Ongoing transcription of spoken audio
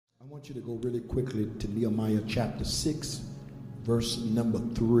want you to go really quickly to Nehemiah chapter 6, verse number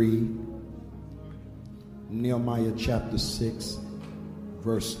 3. Nehemiah chapter 6,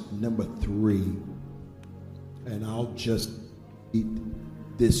 verse number 3. And I'll just read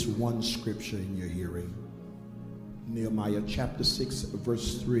this one scripture in your hearing. Nehemiah chapter 6,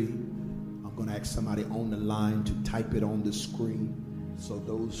 verse 3. I'm going to ask somebody on the line to type it on the screen so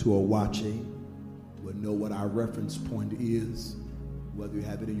those who are watching will know what our reference point is. Whether you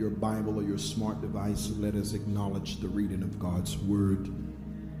have it in your Bible or your smart device, let us acknowledge the reading of God's word.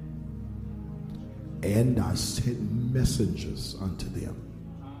 And I sent messengers unto them.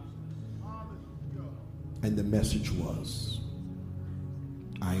 And the message was,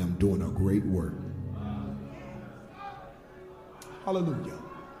 I am doing a great work. Hallelujah.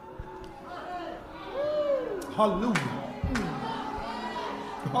 Hallelujah.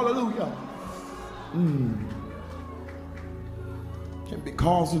 Hallelujah. And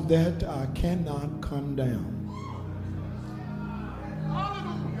because of that, I cannot come down.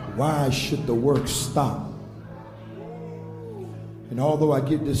 Why should the work stop? And although I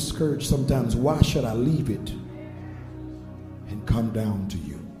get discouraged sometimes, why should I leave it and come down to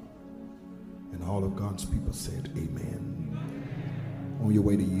you? And all of God's people said, amen. On your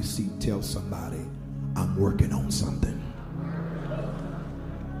way to your seat, tell somebody, I'm working on something.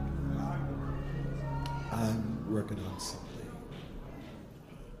 I'm working on something.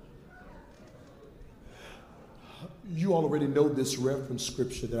 You already know this reference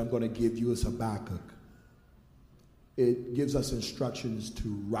scripture that I'm going to give you is Habakkuk. It gives us instructions to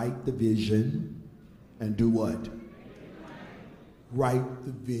write the vision and do what? Write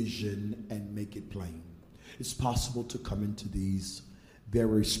the vision and make it plain. It's possible to come into these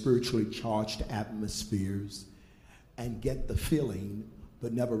very spiritually charged atmospheres and get the feeling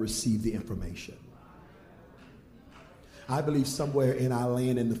but never receive the information. I believe somewhere in our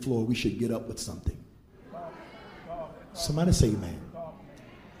land and the floor we should get up with something. Somebody say amen.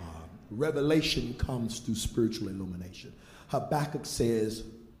 Revelation comes through spiritual illumination. Habakkuk says,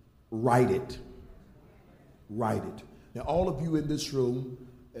 write it. Write it. Now, all of you in this room,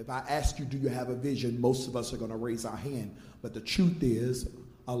 if I ask you, do you have a vision? Most of us are going to raise our hand. But the truth is,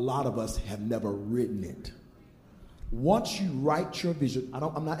 a lot of us have never written it. Once you write your vision,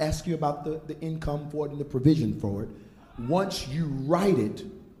 I'm not asking you about the income for it and the provision for it. Once you write it,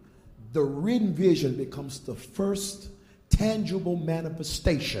 the written vision becomes the first tangible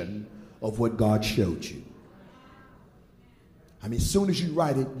manifestation of what God showed you. I mean, as soon as you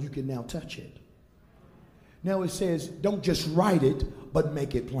write it, you can now touch it. Now it says, don't just write it, but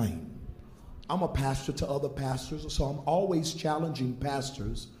make it plain. I'm a pastor to other pastors, so I'm always challenging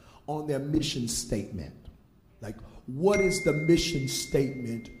pastors on their mission statement. Like, what is the mission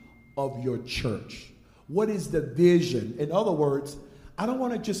statement of your church? What is the vision? In other words, I don't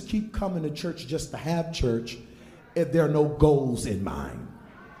want to just keep coming to church just to have church if there are no goals in mind.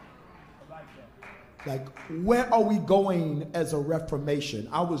 Like, where are we going as a reformation?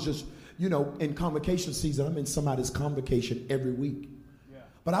 I was just, in convocation season, I'm in somebody's convocation every week.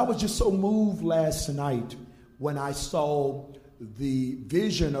 But I was just so moved last night when I saw the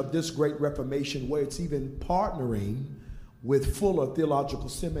vision of this great reformation where it's even partnering with Fuller Theological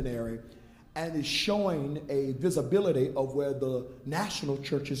Seminary and is showing a visibility of where the national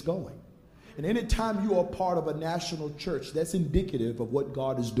church is going. And anytime you are part of a national church, that's indicative of what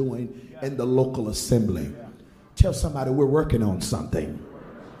God is doing in the local assembly. Tell somebody we're working on something.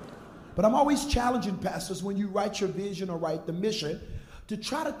 But I'm always challenging pastors when you write your vision or write the mission to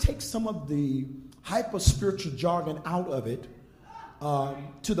try to take some of the hyper-spiritual jargon out of it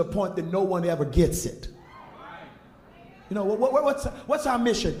to the point that no one ever gets it. What's our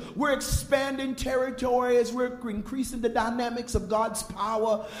mission? We're expanding territories. We're increasing the dynamics of God's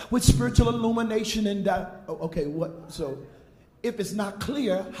power with spiritual illumination. And So if it's not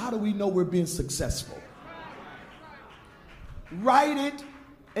clear, how do we know we're being successful? Write it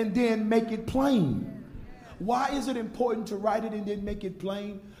and then make it plain. Why is it important to write it and then make it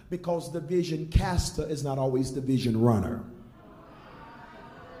plain? Because the vision caster is not always the vision runner.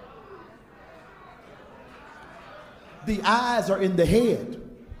 The eyes are in the head,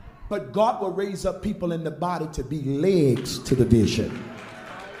 but God will raise up people in the body to be legs to the vision.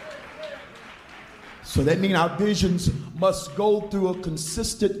 So that means our visions must go through a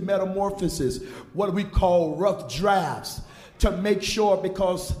consistent metamorphosis, what we call rough drafts, to make sure,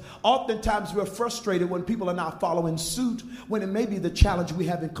 because oftentimes we're frustrated when people are not following suit, when it may be the challenge we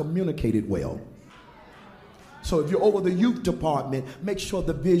haven't communicated well. So if you're over the youth department, make sure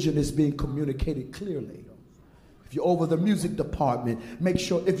the vision is being communicated clearly. If you're over the music department, make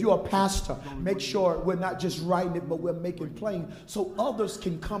sure, if you're a pastor, make sure we're not just writing it, but we're making plain so others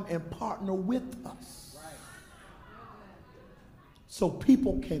can come and partner with us. So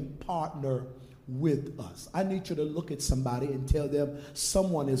people can partner with us. I need you to look at somebody and tell them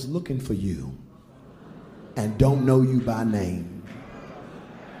someone is looking for you and don't know you by name.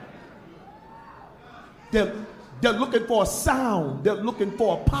 They're looking for a sound. They're looking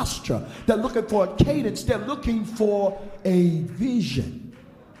for a posture. They're looking for a cadence. They're looking for a vision.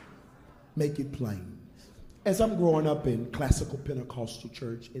 Make it plain. As I'm growing up in classical Pentecostal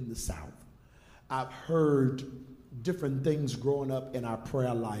church in the South, I've heard different things growing up in our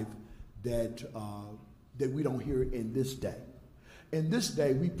prayer life that we don't hear in this day. In this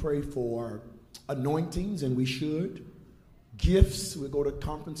day, we pray for anointings, and we should. Gifts. We go to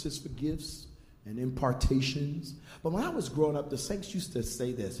conferences for gifts and impartations. But when I was growing up, the saints used to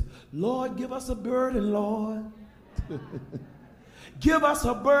say this: Lord, give us a burden, Lord. Give us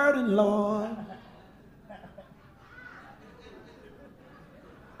a burden, Lord.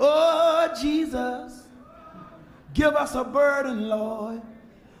 Oh, Jesus, give us a burden, Lord.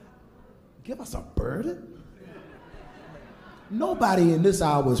 Give us a burden? Nobody in this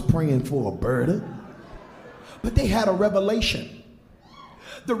hour is praying for a burden. But they had a revelation.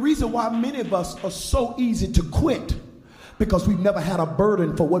 The reason why many of us are so easy to quit, because we've never had a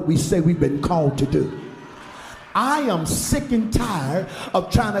burden for what we say we've been called to do. I am sick and tired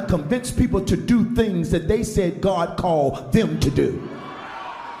of trying to convince people to do things that they said God called them to do.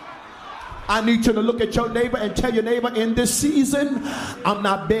 I need you to look at your neighbor and tell your neighbor, in this season, I'm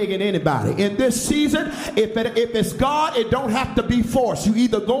not begging anybody. In this season, if it's God, it don't have to be forced. You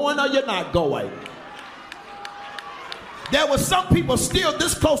either going or you're not going. There were some people still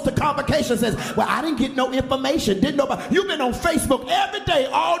this close to convocation says, well, I didn't get no information. Didn't nobody. You've been on Facebook every day,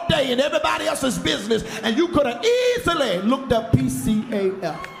 all day, in everybody else's business, and you could have easily looked up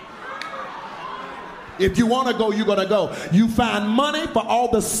PCAF. If you want to go, you're going to go. You find money for all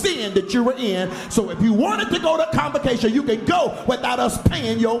the sin that you were in. So if you wanted to go to convocation, you can go without us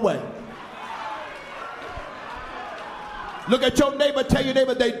paying your way. Look at your neighbor, tell your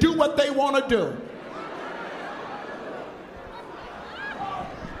neighbor, they do what they want to do.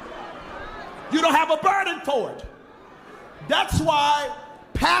 You don't have a burden for it. That's why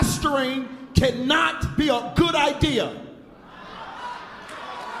pastoring cannot be a good idea.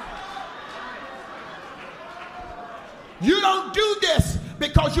 You don't do this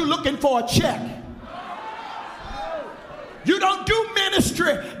because you're looking for a check. You don't do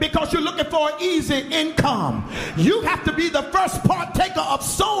ministry because you're looking for an easy income. You have to be the first partaker of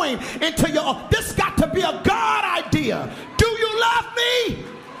sowing into your own. This got to be a God idea. Do you love me?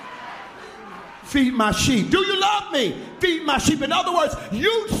 Feed my sheep. Do you love me? Feed my sheep. In other words,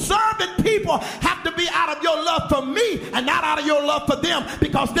 you serving people have to be out of your love for me and not out of your love for them,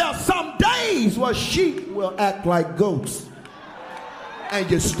 because there are some days where sheep will act like goats and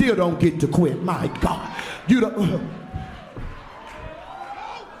you still don't get to quit. My God. You don't.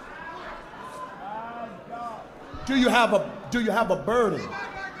 Do you have a burden?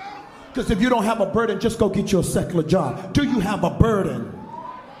 Because if you don't have a burden, just go get you a secular job. Do you have a burden?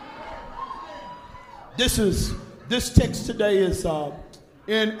 This text today is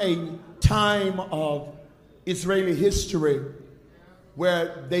in a time of Israeli history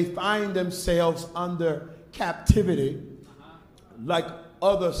where they find themselves under captivity, like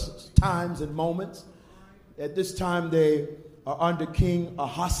other times and moments. At this time, they are under King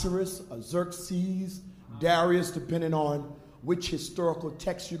Ahasuerus, Xerxes, Darius, depending on which historical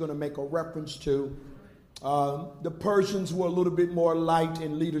text you're going to make a reference to. The Persians were a little bit more light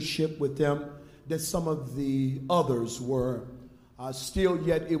in leadership with them than some of the others were. Still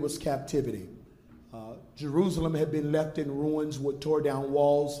yet it was captivity. Jerusalem had been left in ruins with tore down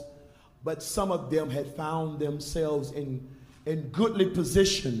walls, but some of them had found themselves in goodly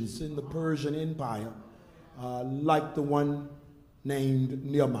positions in the Persian Empire, like the one named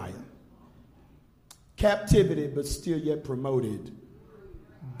Nehemiah. Captivity, but still yet promoted.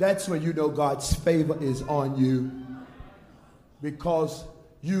 That's when you know God's favor is on you, because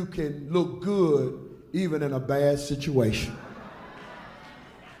you can look good even in a bad situation.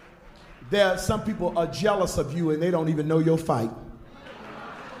 There are some people are jealous of you and they don't even know your fight.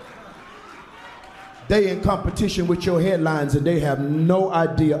 They in competition with your headlines and they have no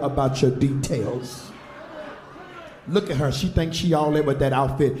idea about your details. Look at her. She thinks she all in with that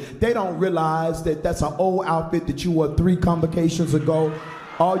outfit. They don't realize that that's an old outfit that you wore 3 convocations ago.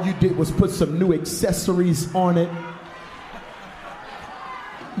 All you did was put some new accessories on it.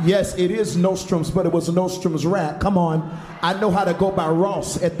 Yes, it is Nordstrom's, but it was a Nordstrom's rack. Come on. I know how to go by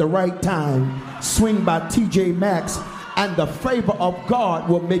Ross at the right time, swing by TJ Maxx, and the favor of God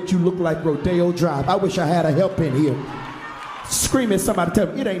will make you look like Rodeo Drive. I wish I had a help in here. Scream at somebody, tell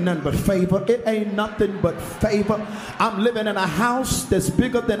them, it ain't nothing but favor. It ain't nothing but favor. I'm living in a house that's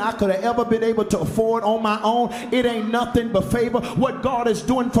bigger than I could have ever been able to afford on my own. It ain't nothing but favor. What God is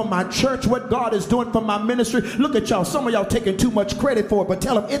doing for my church, what God is doing for my ministry. Look at y'all. Some of y'all taking too much credit for it, but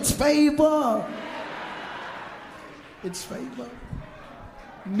tell them it's favor. It's favor.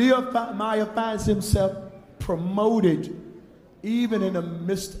 Nehemiah finds himself promoted even in the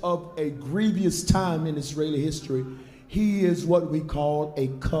midst of a grievous time in Israeli history. He is what we call a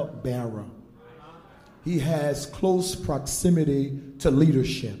cupbearer. He has close proximity to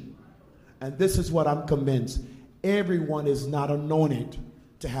leadership. And this is what I'm convinced. Everyone is not anointed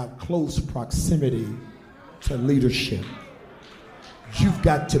to have close proximity to leadership. You've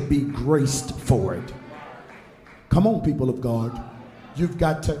got to be graced for it. Come on, people of God. You've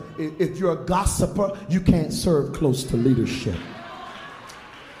got to, if you're a gossiper, you can't serve close to leadership.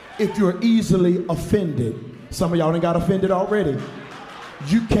 If you're easily offended, some of y'all done got offended already.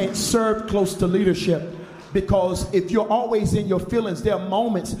 You can't serve close to leadership, because if you're always in your feelings, there are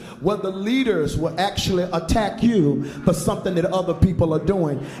moments where the leaders will actually attack you for something that other people are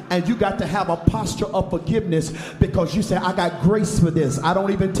doing. And you got to have a posture of forgiveness, because you say, I got grace for this. I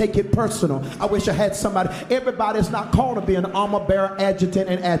don't even take it personal. I wish I had somebody. Everybody's not called to be an armor bearer, adjutant,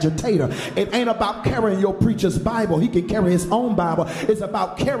 and agitator. It ain't about carrying your preacher's Bible. He can carry his own Bible. It's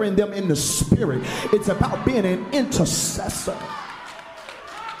about carrying them in the spirit. It's about being an intercessor.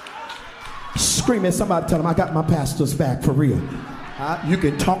 Scream at somebody, tell them, I got my pastor's back for real. You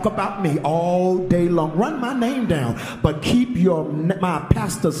can talk about me all day long. Run my name down, but keep my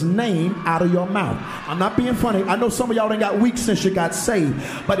pastor's name out of your mouth. I'm not being funny. I know some of y'all done got weak since you got saved,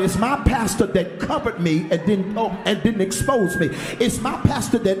 but it's my pastor that covered me and didn't expose me. It's my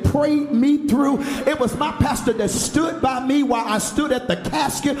pastor that prayed me through. It was my pastor that stood by me while I stood at the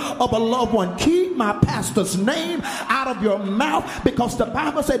casket of a loved one. Keep my pastor's name out of your mouth, because the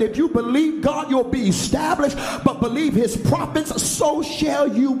Bible said if you believe God, you'll be established, but believe his prophets, so shall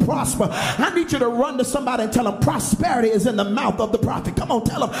you prosper. I need you to run to somebody and tell them prosperity is in the mouth of the prophet. Come on,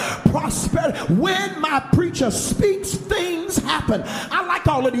 tell them prosperity. When my preacher speaks, things happen. I like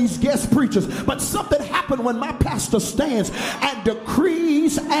all of these guest preachers, but something happened when my pastor stands and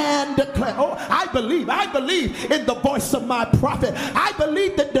decrees and declares. Oh, I believe in the voice of my prophet. I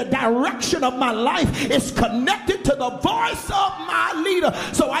believe that the direction of my life is connected to the voice of my leader.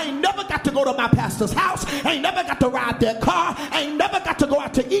 So I ain't never got to go to my pastor's house. I ain't never got to ride their car. I ain't never got to go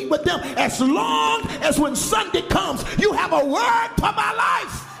out to eat with them, as long as when Sunday comes, you have a word for my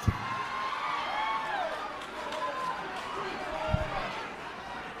life.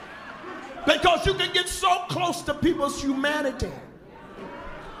 Because you can get so close to people's humanity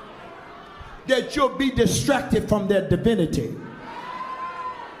that you'll be distracted from their divinity.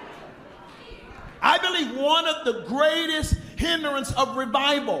 I believe one of the greatest hindrances of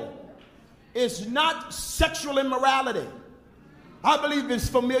revival is not sexual immorality. I believe it's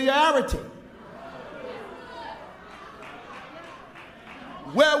familiarity.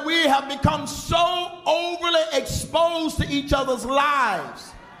 Where we have become so overly exposed to each other's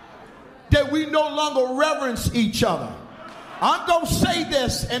lives that we no longer reverence each other. I'm going to say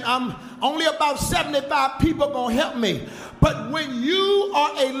this, and I'm only about 75 people going to help me. But when you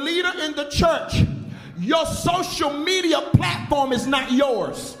are a leader in the church, your social media platform is not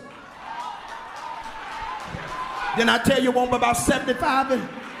yours. Then I tell you one about 75.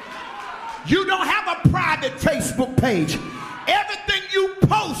 You don't have a private Facebook page. Everything you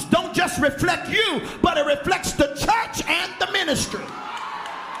post don't just reflect you, but it reflects the church and the ministry.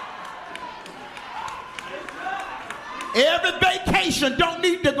 Every vacation don't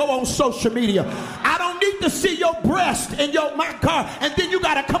need to go on social media. I don't need to see your breast in my car, and then you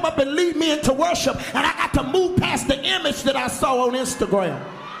got to come up and lead me into worship, and I got to move past the image that I saw on Instagram.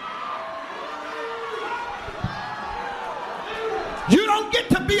 You don't get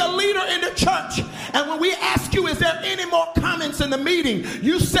to be a leader in the church, and when we ask you, is there any more comments in the meeting,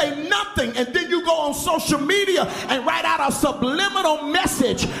 you say nothing, and then you go on social media and write out a subliminal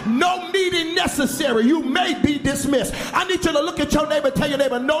message. No meeting necessary. You may be dismissed. I need you to look at your neighbor, tell your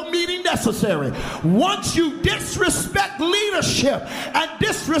neighbor, no meeting necessary. Once you disrespect leadership and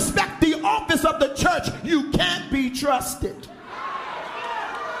disrespect the office of the church, you can't be trusted.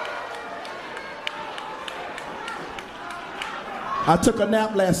 I took a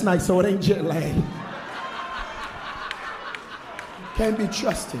nap last night, so it ain't jet lag. Can't be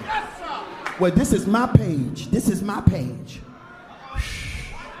trusted. Well, this is my page. This is my page.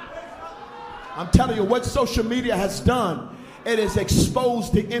 I'm telling you what social media has done. It has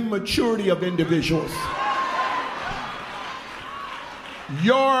exposed the immaturity of individuals.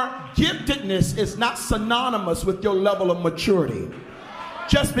 Your giftedness is not synonymous with your level of maturity.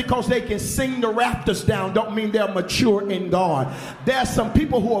 Just because they can sing the rafters down don't mean they're mature in God. There are some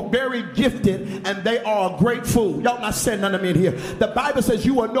people who are very gifted and they are a great fool. Y'all not saying none of me in here. The Bible says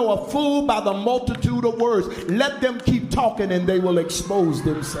you will know a fool by the multitude of words. Let them keep talking and they will expose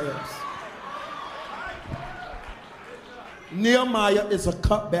themselves. Nehemiah is a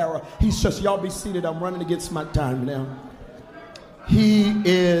cupbearer. He's just, y'all be seated. I'm running against my time now. He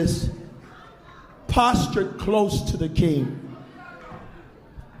is postured close to the king.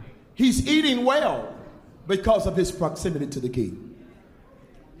 He's eating well because of his proximity to the king.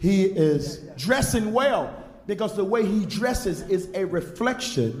 He is dressing well because the way he dresses is a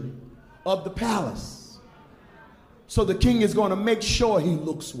reflection of the palace. So the king is going to make sure he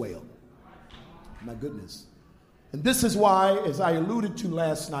looks well. My goodness. And this is why, as I alluded to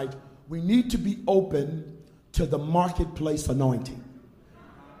last night, we need to be open to the marketplace anointing.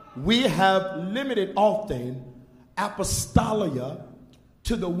 We have limited often apostolia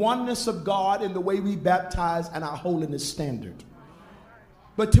to the oneness of God in the way we baptize and our holiness standard.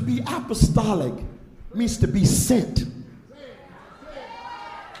 But to be apostolic means to be sent.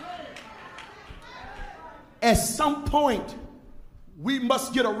 At some point, we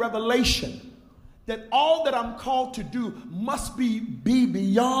must get a revelation that all that I'm called to do must be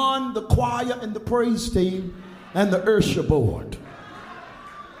beyond the choir and the praise team and the usher board.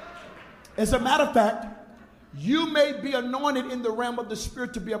 As a matter of fact, you may be anointed in the realm of the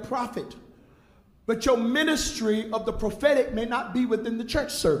spirit to be a prophet, but your ministry of the prophetic may not be within the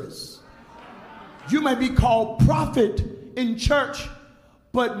church service. You may be called prophet in church,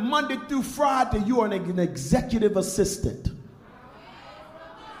 but Monday through Friday you are an executive assistant.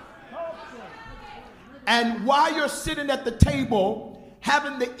 And while you're sitting at the table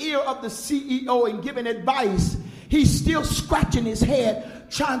having the ear of the CEO and giving advice, he's still scratching his head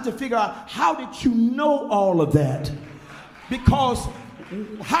trying to figure out, how did you know all of that? Because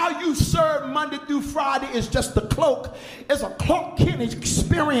how you serve Monday through Friday is just the cloak. It's a Clark Kent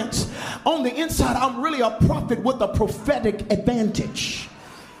experience. On the inside, I'm really a prophet with a prophetic advantage.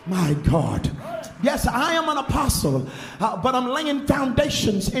 My God. Yes, I am an apostle, but I'm laying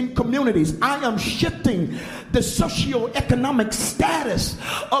foundations in communities. I am shifting the socioeconomic status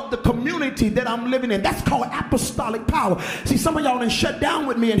of the community that I'm living in. That's called apostolic power. See, some of y'all done shut down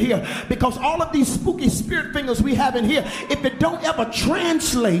with me in here because all of these spooky spirit fingers we have in here, if it don't ever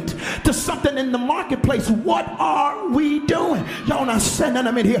translate to something in the marketplace, what are we doing? Y'all not saying none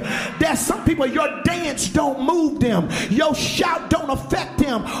of them in here. There's some people, your dance don't move them. Your shout don't affect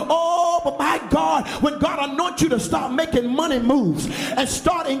them. Oh, but my God, when God anoints you to start making money moves and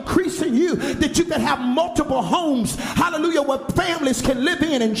start increasing you, that you can have multiple homes, hallelujah, where families can live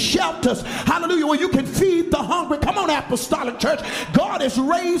in and shelters, hallelujah, where you can feed the hungry. Come on, apostolic church. God is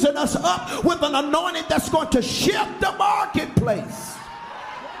raising us up with an anointing that's going to shift the marketplace.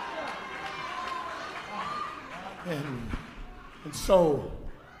 And so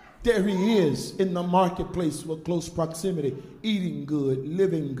there he is in the marketplace with close proximity, eating good,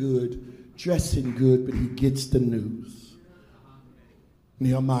 living good, dressing good, but he gets the news.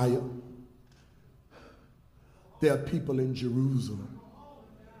 Nehemiah, there are people in Jerusalem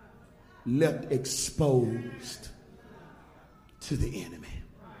left exposed to the enemy.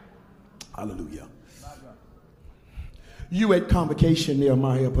 Hallelujah. You at convocation,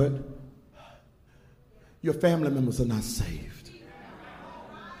 Nehemiah, but your family members are not saved.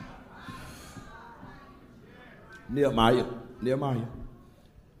 Nehemiah.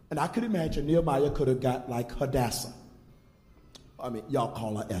 And I could imagine Nehemiah could have got like Hadassah. I mean, y'all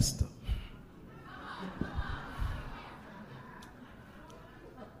call her Esther.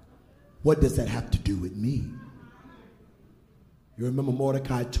 What does that have to do with me? You remember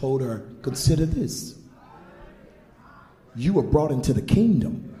Mordecai told her, consider this. You were brought into the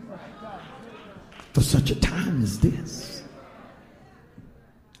kingdom for such a time as this.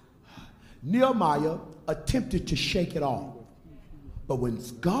 Nehemiah attempted to shake it off. But when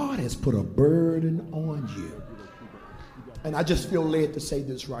God has put a burden on you, and I just feel led to say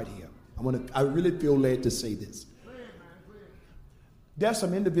this right here. I really feel led to say this. There are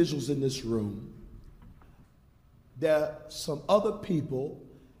some individuals in this room. There are some other people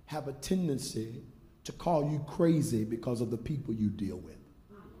have a tendency to call you crazy because of the people you deal with.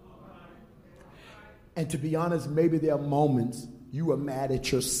 And to be honest, maybe there are moments you are mad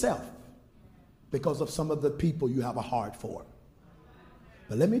at yourself because of some of the people you have a heart for.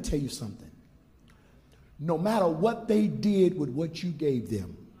 But let me tell you something. No matter what they did with what you gave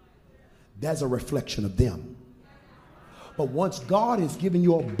them, that's a reflection of them. But once God has given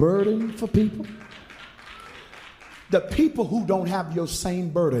you a burden for people, the people who don't have your same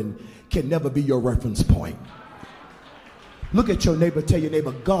burden can never be your reference point. Look at your neighbor, tell your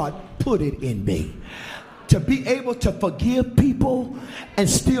neighbor, God put it in me to be able to forgive people and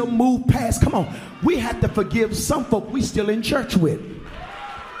still move past. Come on, we had to forgive some folk we still in church with.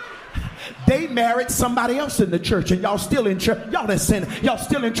 They married somebody else in the church and y'all still in church. Y'all that sin, y'all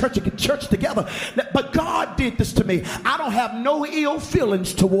still in church and get church together. But God did this to me. I don't have no ill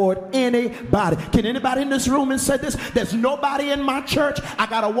feelings toward anybody. Can anybody in this room and say this? There's nobody in my church I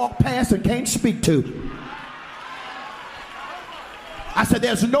gotta walk past and can't speak to. I said,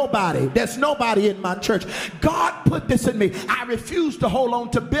 there's nobody in my church. God put this in me. I refuse to hold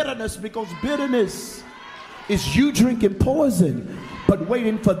on to bitterness, because bitterness is you drinking poison but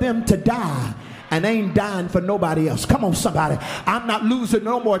waiting for them to die and ain't dying for nobody else. Come on, somebody. I'm not losing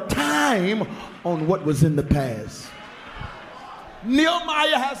no more time on what was in the past.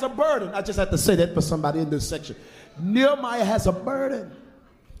 Nehemiah has a burden. I just have to say that for somebody in this section. Nehemiah has a burden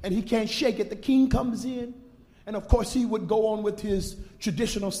and he can't shake it. The king comes in, and of course he would go on with his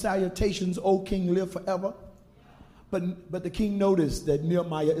traditional salutations, "O king, live forever." But the king noticed that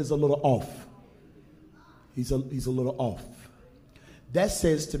Nehemiah is a little off. He's a little off. That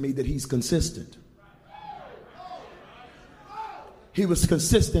says to me that he's consistent. He was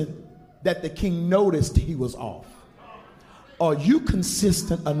consistent that the king noticed he was off. Are you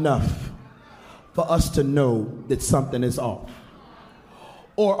consistent enough for us to know that something is off?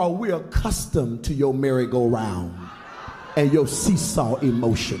 Or are we accustomed to your merry-go-round and your seesaw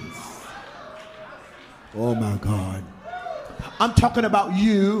emotions? Oh my God. I'm talking about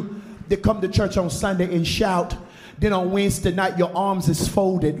you that come to church on Sunday and shout, then on Wednesday night your arms is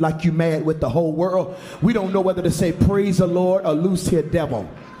folded like you mad with the whole world. We don't know whether to say praise the Lord or loose here devil.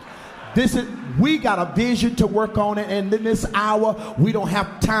 We got a vision to work on it, and in this hour we don't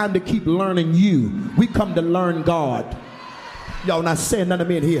have time to keep learning you. We come to learn God. Y'all not saying none of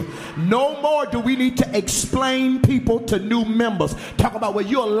me in here. No more do we need to explain people to new members. Talk about, well,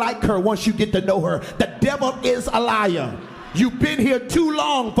 you'll like her once you get to know her. The devil is a liar. You've been here too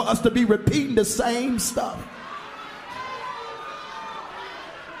long for us to be repeating the same stuff.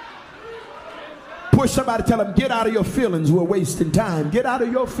 Push somebody, tell them, get out of your feelings, we're wasting time. Get out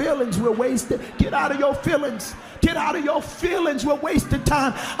of your feelings, we're wasting. Get out of your feelings. Get out of your feelings, we're wasting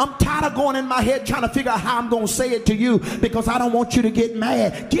time. I'm tired of going in my head trying to figure out how I'm going to say it to you, because I don't want you to get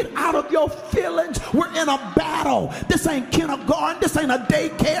mad. Get out of your feelings. We're in a battle. This ain't kindergarten. This ain't a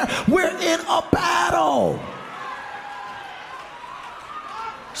daycare. We're in a battle.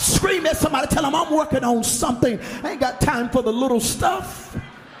 Scream at somebody, tell them, I'm working on something. I ain't got time for the little stuff.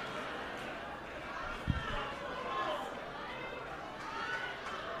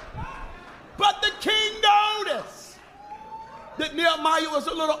 But the king noticed that Nehemiah was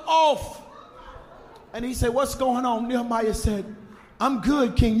a little off. And he said, what's going on? Nehemiah said, I'm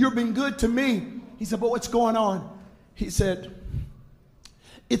good, king. You've been good to me. He said, but what's going on? He said,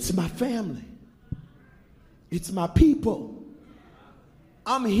 it's my family. It's my people.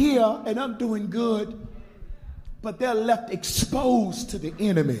 I'm here and I'm doing good, but they're left exposed to the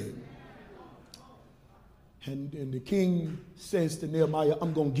enemy. And the king says to Nehemiah,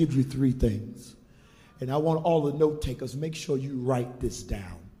 I'm going to give you 3 things. And I want all the note takers, make sure you write this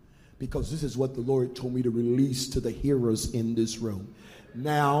down, because this is what the Lord told me to release to the hearers in this room.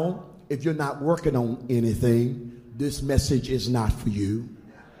 Now, if you're not working on anything, this message is not for you.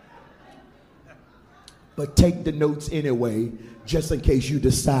 But take the notes anyway, just in case you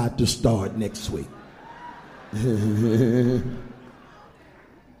decide to start next week.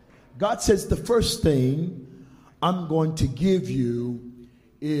 God says the first thing I'm going to give you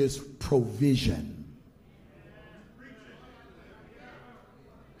is provision.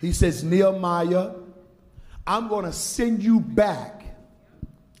 He says, Nehemiah, I'm going to send you back,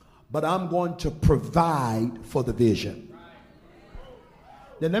 but I'm going to provide for the vision.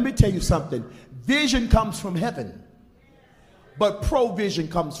 Now let me tell you something. Vision comes from heaven, but provision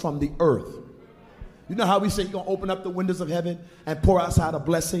comes from the earth. You know how we say you're going to open up the windows of heaven and pour outside a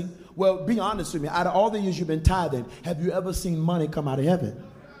blessing? Well, be honest with me. Out of all the years you've been tithing, have you ever seen money come out of heaven?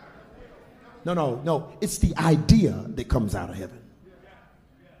 No. It's the idea that comes out of heaven.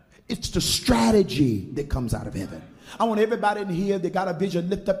 It's the strategy that comes out of heaven. I want everybody in here that got a vision,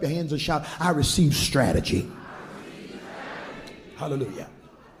 lift up your hands and shout, I receive strategy. Hallelujah.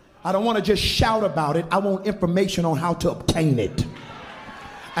 I don't want to just shout about it. I want information on how to obtain it.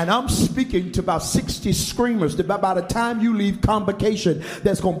 And I'm speaking to about 60 screamers that by the time you leave convocation,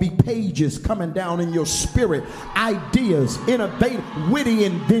 there's going to be pages coming down in your spirit, ideas, innovative, witty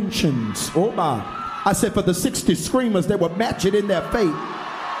inventions. Oh my. I said for the 60 screamers that will match it in their faith.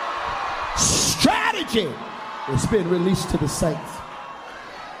 Strategy has been released to the saints.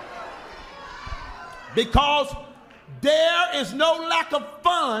 Because there is no lack of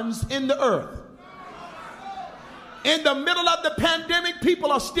funds in the earth. In the middle of the pandemic,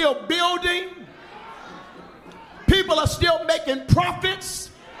 people are still building. People are still making profits.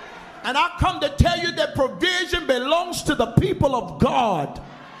 And I come to tell you that provision belongs to the people of God.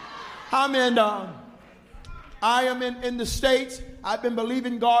 I am in the States. I've been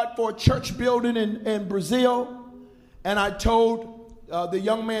believing God for a church building in Brazil. And I told the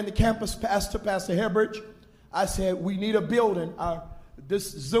young man, the campus pastor, Pastor Herbert, I said, we need a building. This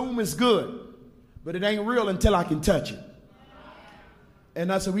Zoom is good, but it ain't real until I can touch it.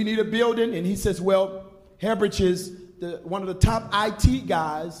 And I said, we need a building. And he says, well, Herbert is one of the top IT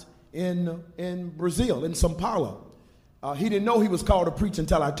guys in Brazil, in Sao Paulo. He didn't know he was called to preach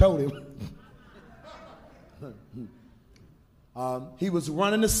until I told him. He was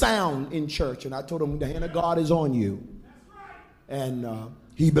running the sound in church, and I told him the hand of God is on you. And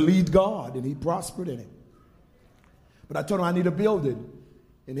he believed God, and he prospered in it. But I told him I need a building.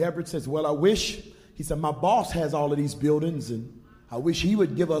 And Herbert says, well, I wish. He said, my boss has all of these buildings, and I wish he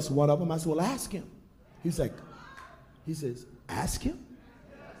would give us one of them. I said, well, ask him. He says, ask him?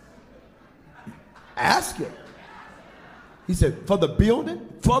 Ask him. He said, for the building?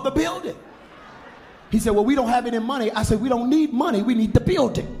 For the building. He said, well, we don't have any money. I said, we don't need money. We need the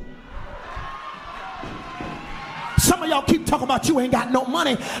building. Some of y'all keep talking about you ain't got no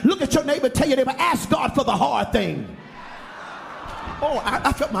money. Look at your neighbor, tell your neighbor, ask God for the hard thing. Oh,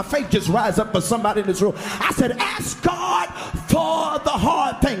 I felt my faith just rise up for somebody in this room. I said, ask God for the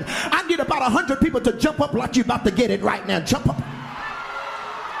hard thing. I need about 100 people to jump up like you're about to get it right now. Jump up.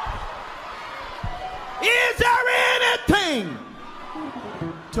 Is there anything?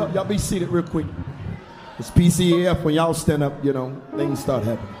 Y'all be seated real quick. It's PCF. When y'all stand up, things start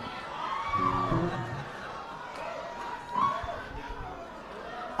happening.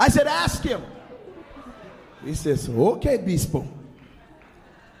 I said, ask him. He says, okay, Bispo.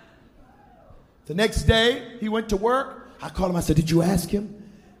 The next day, he went to work. I called him. I said, did you ask him?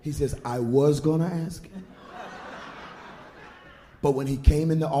 He says, I was going to ask him. But when he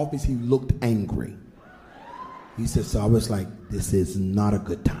came in the office, he looked angry. He said, so I was like, this is not a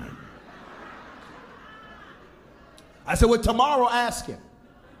good time. I said, well, tomorrow ask him.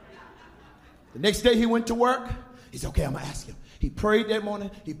 The next day he went to work. He said, okay, I'm going to ask him. He prayed that morning.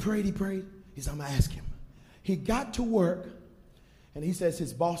 He prayed. He said, I'm going to ask him. He got to work, and he says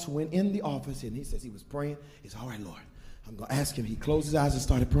his boss went in the office, and he says he was praying. He said, all right, Lord, I'm going to ask him. He closed his eyes and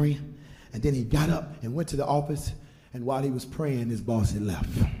started praying. And then he got up and went to the office, and while he was praying, his boss had left.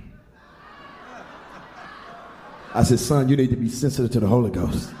 I said, son, you need to be sensitive to the Holy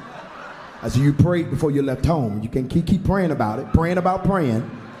Ghost. I said, you prayed before you left home. You can keep praying about it, praying about praying.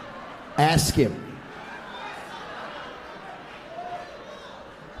 Ask him.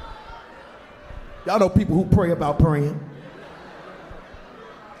 Y'all know people who pray about praying.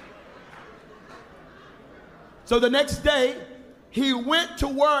 So the next day, he went to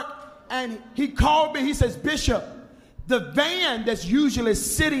work and he called me. He says, Bishop, the van that's usually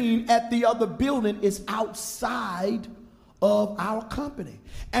sitting at the other building is outside of our company.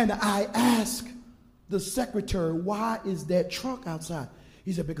 And I asked the secretary, why is that truck outside?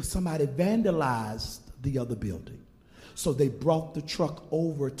 He said, because somebody vandalized the other building. So they brought the truck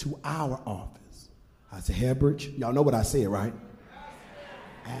over to our office. I said, Herbert, y'all know what I said, right?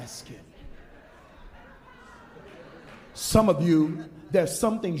 Ask him. Some of you, there's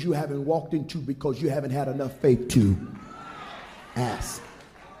some things you haven't walked into because you haven't had enough faith to ask.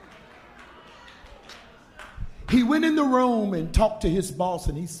 He went in the room and talked to his boss,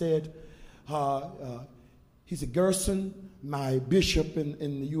 and he said, Gerson, my bishop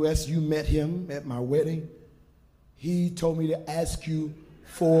in the U.S., you met him at my wedding. He told me to ask you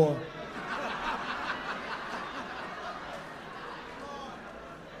for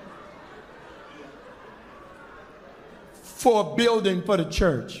a building for the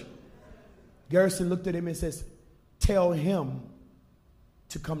church. Garrison looked at him and says, tell him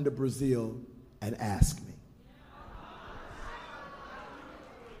to come to Brazil and ask me.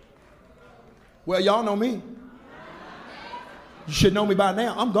 Well, y'all know me. You should know me by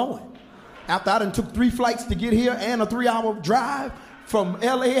now. I'm going. After I done took 3 flights to get here and a 3-hour drive from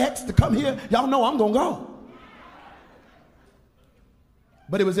LAX to come here, y'all know I'm going to go.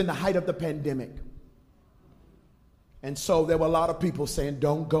 But it was in the height of the pandemic. And so there were a lot of people saying,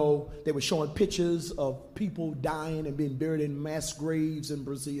 don't go. They were showing pictures of people dying and being buried in mass graves in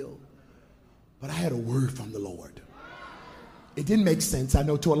Brazil. But I had a word from the Lord. It didn't make sense, I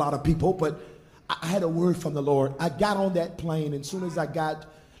know, to a lot of people, but I had a word from the Lord. I got on that plane, and as soon as I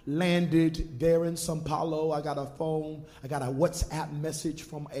landed there in Sao Paulo, I got a WhatsApp message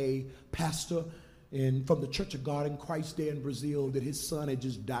from a pastor from the Church of God in Christ there in Brazil that his son had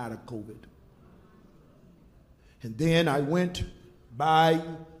just died of COVID. And then I went by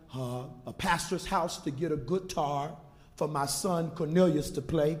a pastor's house to get a guitar for my son Cornelius to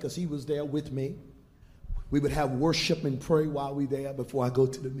play, because he was there with me. We would have worship and pray while we were there before I go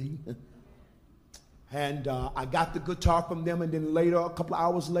to the meeting. And I got the guitar from them, and then later, a couple of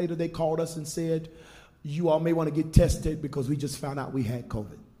hours later, they called us and said, you all may want to get tested because we just found out we had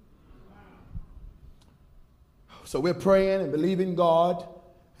COVID. So we're praying and believing God.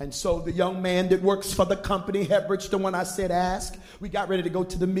 And so the young man that works for the company, Hebridge, the one I said ask, we got ready to go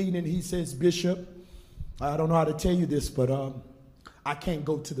to the meeting, and he says, Bishop, I don't know how to tell you this, but I can't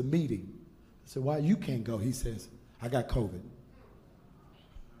go to the meeting. I said, why you can't go? He says, I got COVID.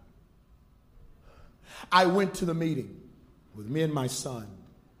 I went to the meeting with me and my son.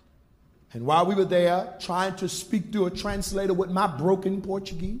 And while we were there trying to speak through a translator with my broken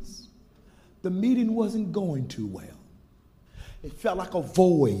Portuguese, the meeting wasn't going too well. It felt like a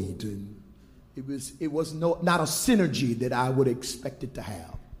void, and it was not a synergy that I would expect it to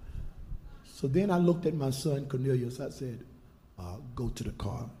have. So then I looked at my son Cornelius. I said, go to the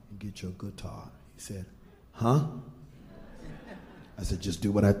car and get your guitar. He said, huh? I said, just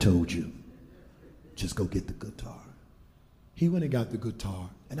do what I told you. Just go get the guitar. He went and got the guitar.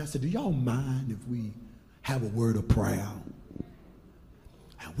 And I said, do y'all mind if we have a word of prayer?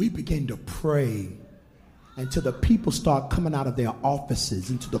 And we began to pray until the people start coming out of their offices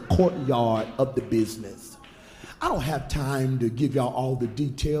into the courtyard of the business. I don't have time to give y'all all the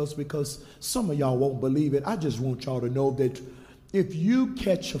details because some of y'all won't believe it. I just want y'all to know that if you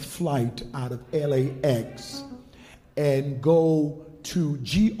catch a flight out of LAX and go to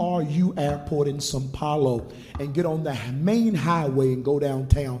GRU Airport in Sao Paulo and get on the main highway and go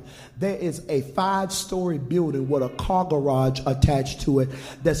downtown, there is a 5-story building with a car garage attached to it.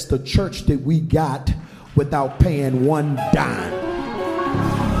 That's the church that we got without paying one dime.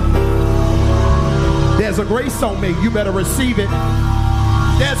 There's a grace on me. You better receive it.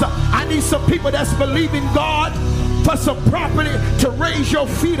 I need some people that's believing God for some property to raise your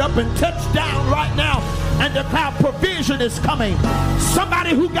feet up and touch down right now and declare provision is coming.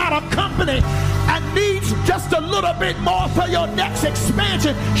 Somebody who got a company and needs just a little bit more for your next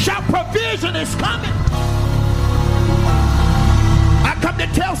expansion, shout provision is coming. I come to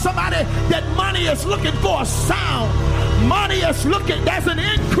tell somebody that money is looking for a sound. Money is looking, there's an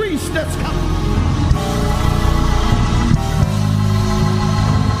increase that's coming.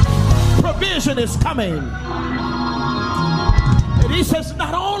 Provision is coming. And he says,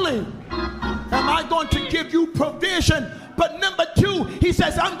 not only am I going to give you provision, but number 2, he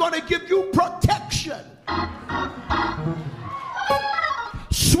says, I'm going to give you protection.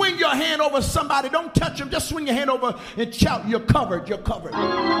 Swing your hand over somebody. Don't touch them. Just swing your hand over and shout, you're covered, you're covered.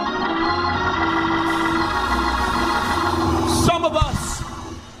 Some of us,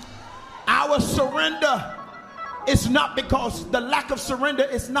 our surrender is not because the lack of surrender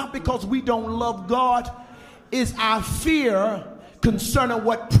is not because we don't love God. It's our fear concerning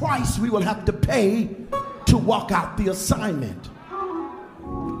what price we will have to pay to walk out the assignment.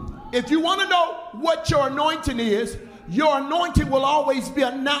 If you want to know what your anointing is, your anointing will always be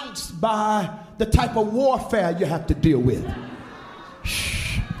announced by the type of warfare you have to deal with.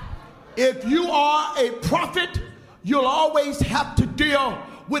 If you are a prophet, you'll always have to deal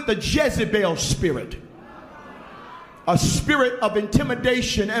with the Jezebel spirit, a spirit of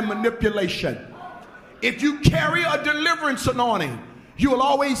intimidation and manipulation. If you carry a deliverance anointing, you will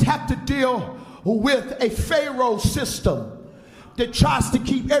always have to deal with a Pharaoh system that tries to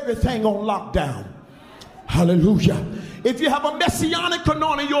keep everything on lockdown. Hallelujah. If you have a messianic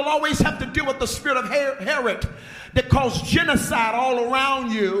anointing, you'll always have to deal with the spirit of Herod that caused genocide all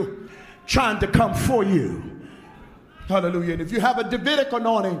around you, trying to come for you. Hallelujah. And if you have a Davidic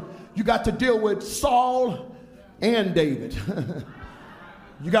anointing, you got to deal with Saul and David.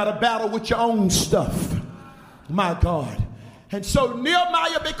 You got to battle with your own stuff. My God. And so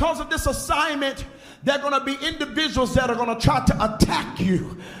Nehemiah, because of this assignment, there are going to be individuals that are going to try to attack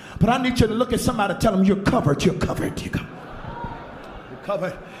you. But I need you to look at somebody and tell them, you're covered, you're covered, you're covered. You're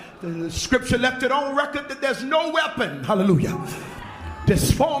covered. The scripture left it on record that there's no weapon, hallelujah,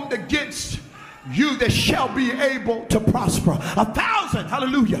 that's formed against you that shall be able to prosper. 1,000,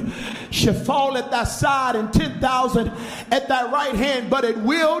 hallelujah, shall fall at thy side and 10,000 at thy right hand, but it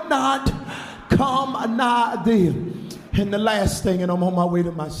will not come nigh thee. And the last thing, and I'm on my way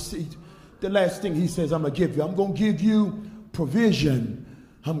to my seat, the last thing he says I'm going to give you. I'm going to give you provision.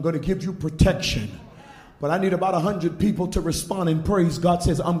 I'm going to give you protection. But I need about 100 people to respond and praise. God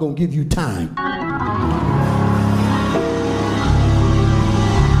says, I'm going to give you time.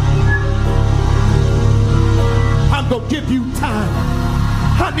 I'm going to give you time.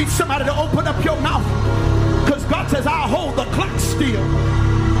 I need somebody to open up your mouth, because God says, I'll hold the clock still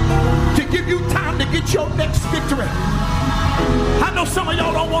to give you time to get your next victory. I know some of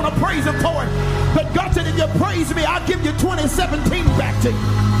y'all don't want to praise him for it, but God said, if you praise me, I'll give you 2017 back to you.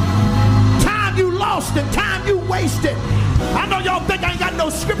 Time you lost and time you wasted. I know y'all think I ain't got no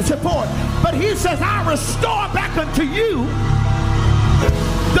scripture for it, but he says, I'll restore back unto you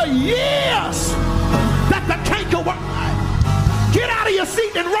the years that the cankerworm. Get out of your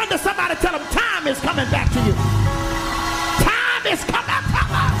seat and run to somebody, tell them time is coming back to you. Time is coming.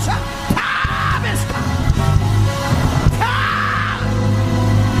 Time is coming.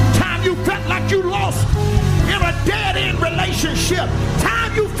 Time you felt like you lost in a dead-end relationship.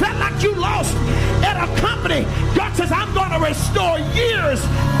 Time you felt like you lost at a company. God says, I'm going to restore years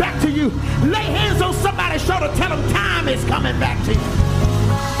back to you. Lay hands on somebody's shoulder, tell them time is coming back to you.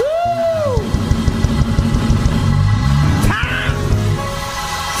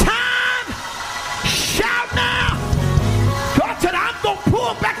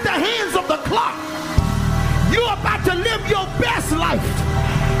 Pull back the hands of the clock. You're about to live your best life.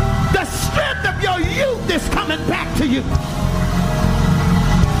 The strength of your youth is coming back to you.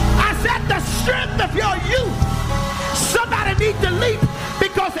 I said the strength of your youth. Somebody needs to leap,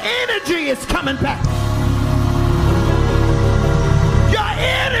 because energy is coming back. Your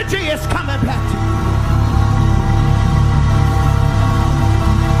energy is coming back to you.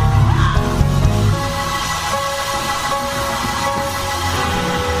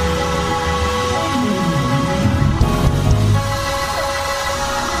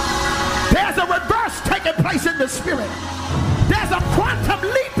 Place in the spirit. There's a quantum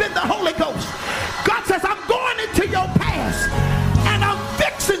leap in the Holy Ghost. God says, I'm going into your past and I'm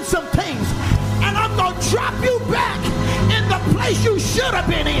fixing some things, and I'm going to drop you back in the place you should have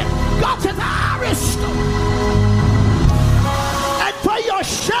been in. God says, I restore. And for your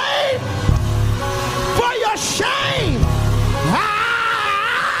shame,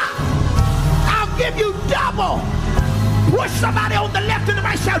 I'll give you double. Push somebody on the left and the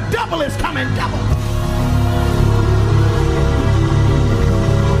right, shout, double is coming, double.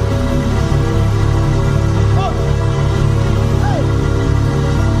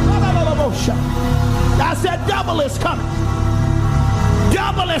 I said double is coming.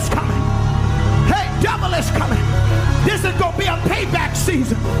 Double is coming. Hey, double is coming. This is going to be a payback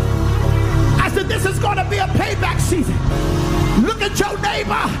season. I said this is going to be a payback season. Look at your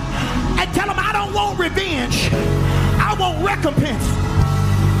neighbor and tell him, I don't want revenge. I want recompense.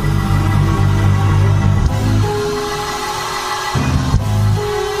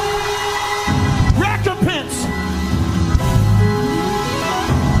 Recompense.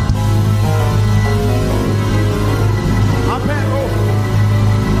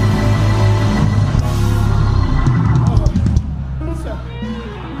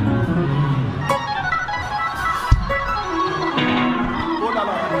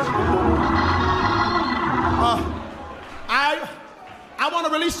 I want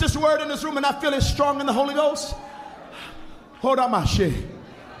to release this word in this room, and I feel it strong in the Holy Ghost. Hold on, my shit.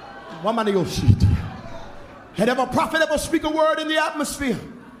 And if a prophet ever speak a word in the atmosphere,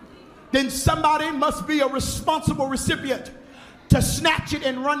 then somebody must be a responsible recipient to snatch it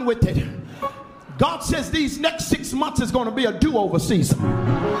and run with it. God says these next 6 months is going to be a do-over season.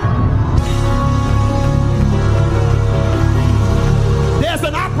 There's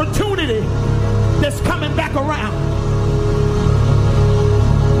an opportunity that's coming back around.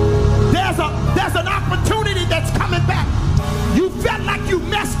 There's an opportunity that's coming back. You felt like you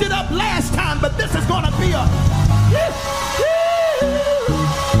messed it up last time, but this is going to be a...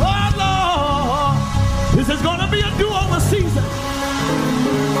 Oh, Lord. This is going to be a do-over season.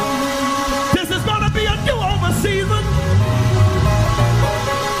 This is going to be a do-over season.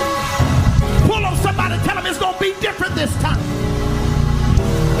 Pull on somebody, tell them it's going to be different this time.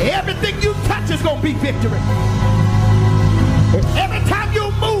 Everything you touch is going to be victory. Every time you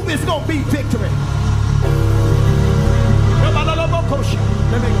move, it's going to be victory.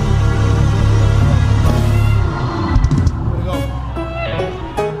 Let me go.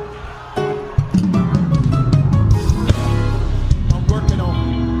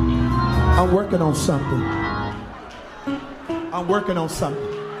 I'm working working on something. I'm working on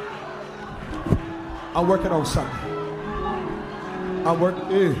something. I'm working on something. I'm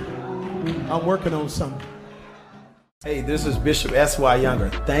working on something. Hey, this is Bishop S.Y. Younger.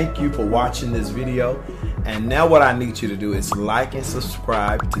 Thank you for watching this video. And now what I need you to do is like and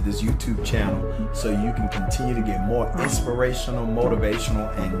subscribe to this YouTube channel so you can continue to get more inspirational,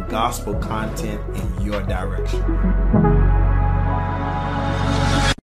 motivational, and gospel content in your direction.